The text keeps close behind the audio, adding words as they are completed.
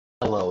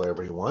Hello,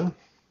 everyone.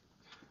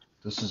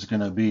 This is going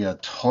to be a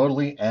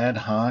totally ad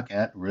hoc,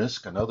 at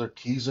risk, another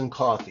Keys and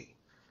Coffee.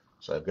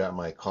 So I've got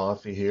my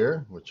coffee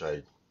here, which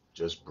I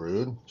just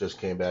brewed. Just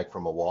came back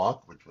from a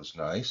walk, which was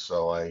nice.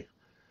 So I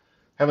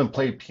haven't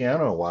played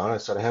piano in a while. I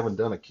said I haven't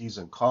done a Keys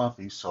and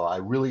Coffee, so I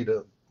really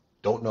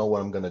don't know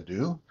what I'm going to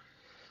do.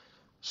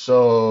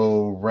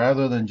 So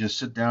rather than just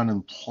sit down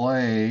and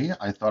play,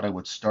 I thought I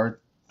would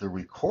start the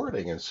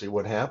recording and see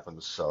what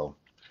happens. So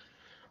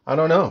I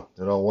don't know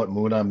what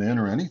mood I'm in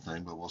or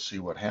anything, but we'll see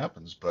what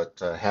happens. But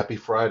happy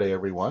Friday,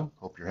 everyone.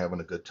 Hope you're having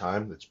a good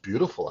time. It's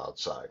beautiful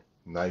outside.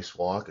 Nice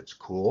walk. It's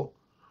cool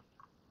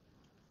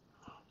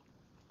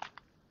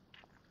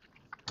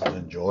and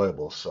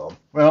enjoyable. So,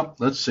 well,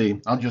 let's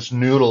see. I'll just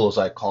noodle, as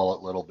I call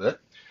it, a little bit.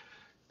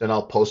 Then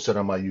I'll post it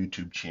on my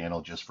YouTube channel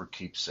just for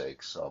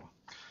keepsake. So,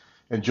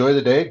 enjoy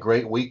the day.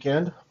 Great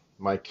weekend.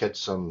 Might catch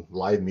some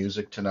live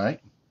music tonight.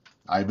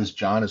 Ibis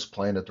John is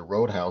playing at the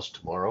Roadhouse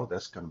tomorrow.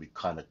 That's going to be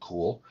kind of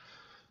cool.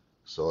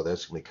 So,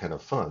 that's going to be kind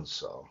of fun.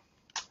 So,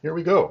 here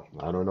we go.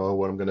 I don't know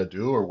what I'm going to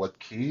do or what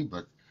key,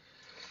 but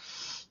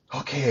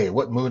okay,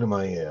 what mood am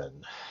I in?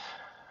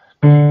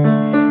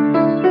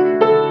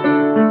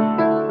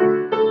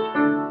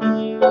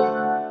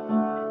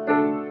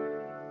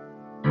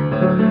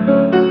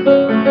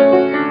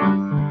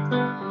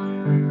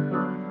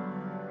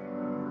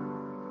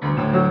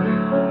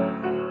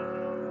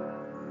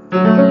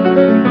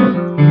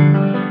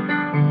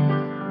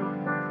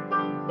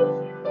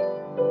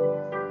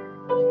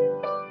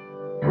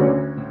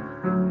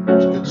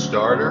 It's a good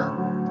starter.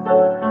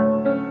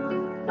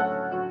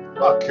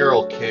 Oh,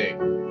 Carole King.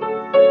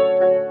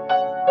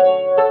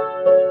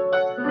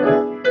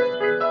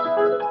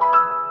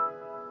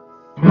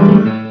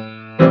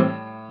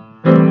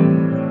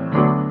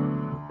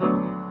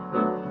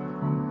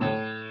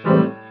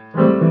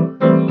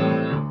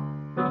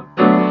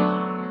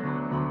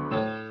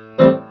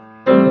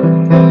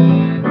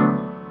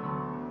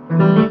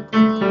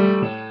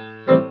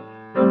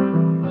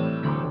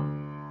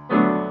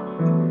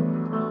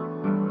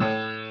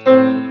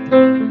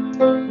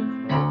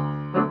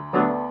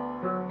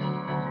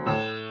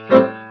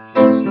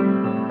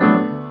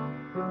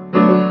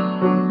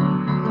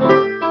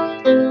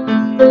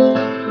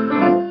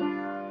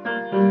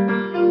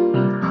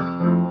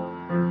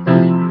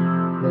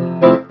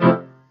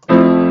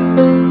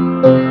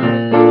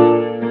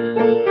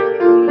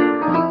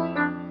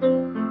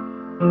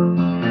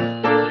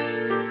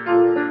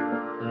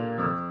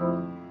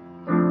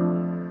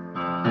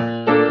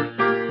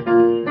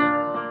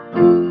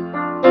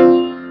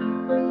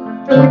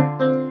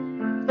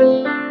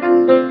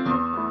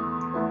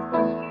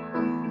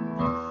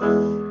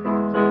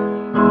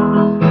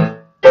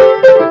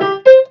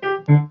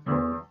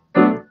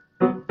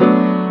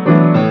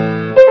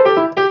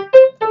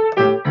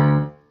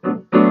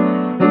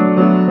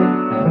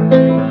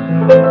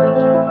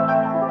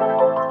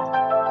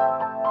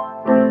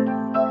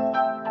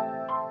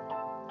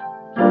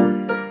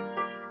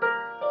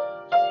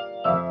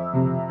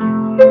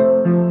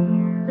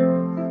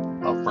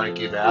 Oh,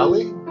 Frankie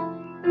Valli.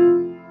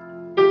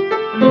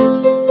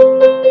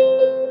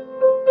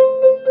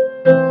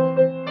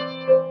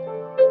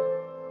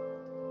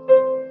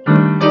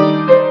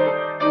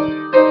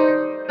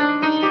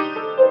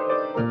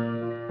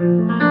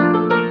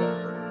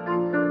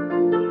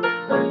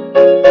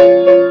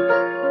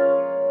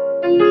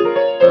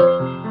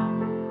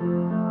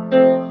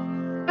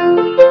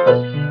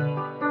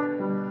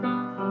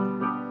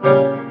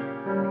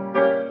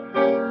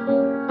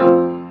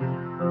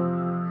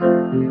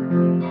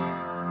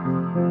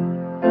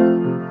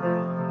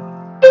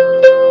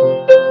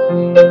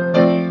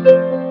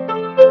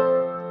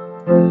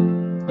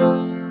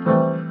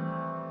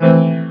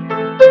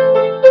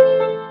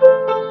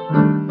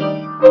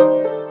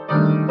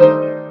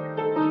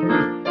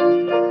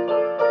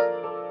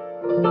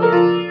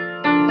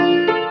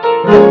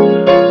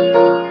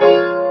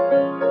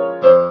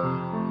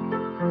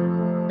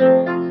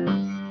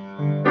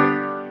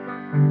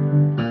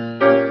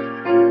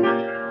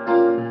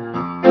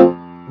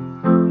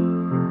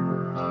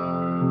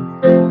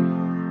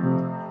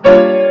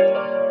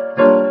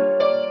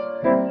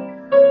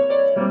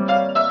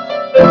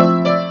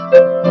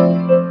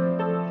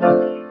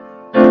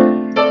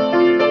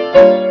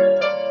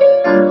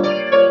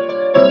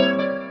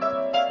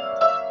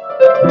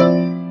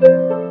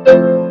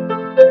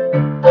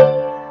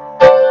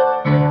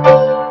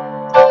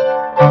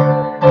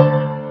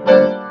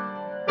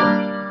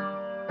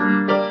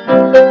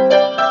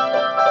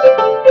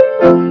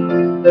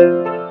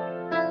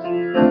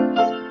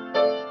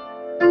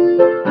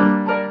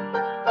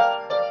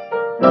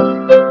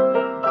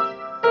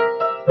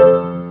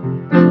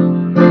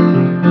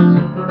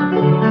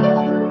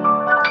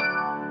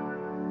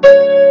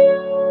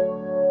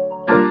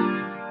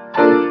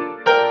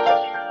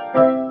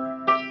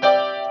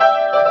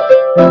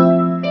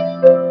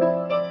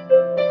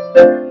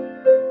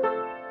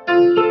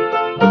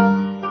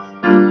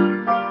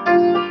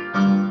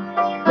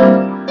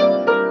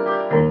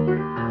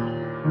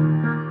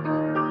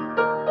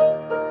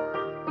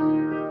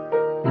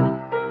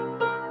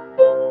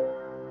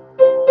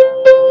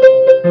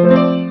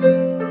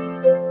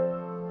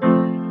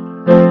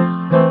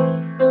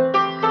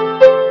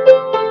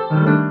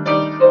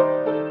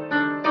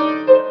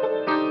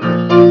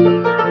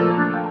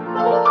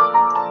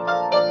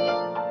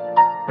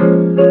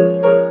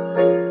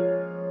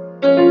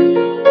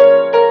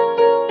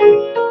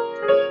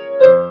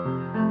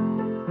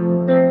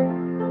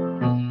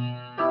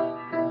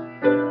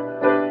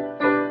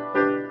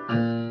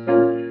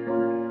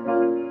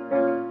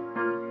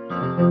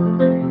 Oh,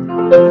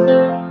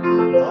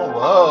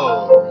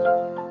 whoa.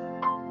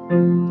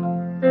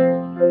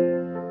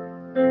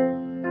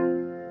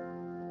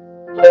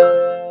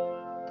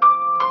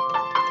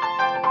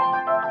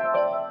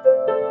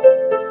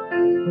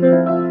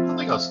 I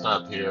think I'll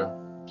stop here.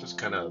 Just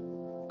kind of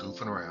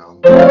goofing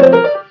around.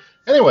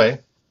 Anyway,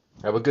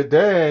 have a good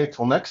day.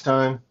 Till next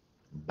time.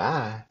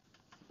 Bye.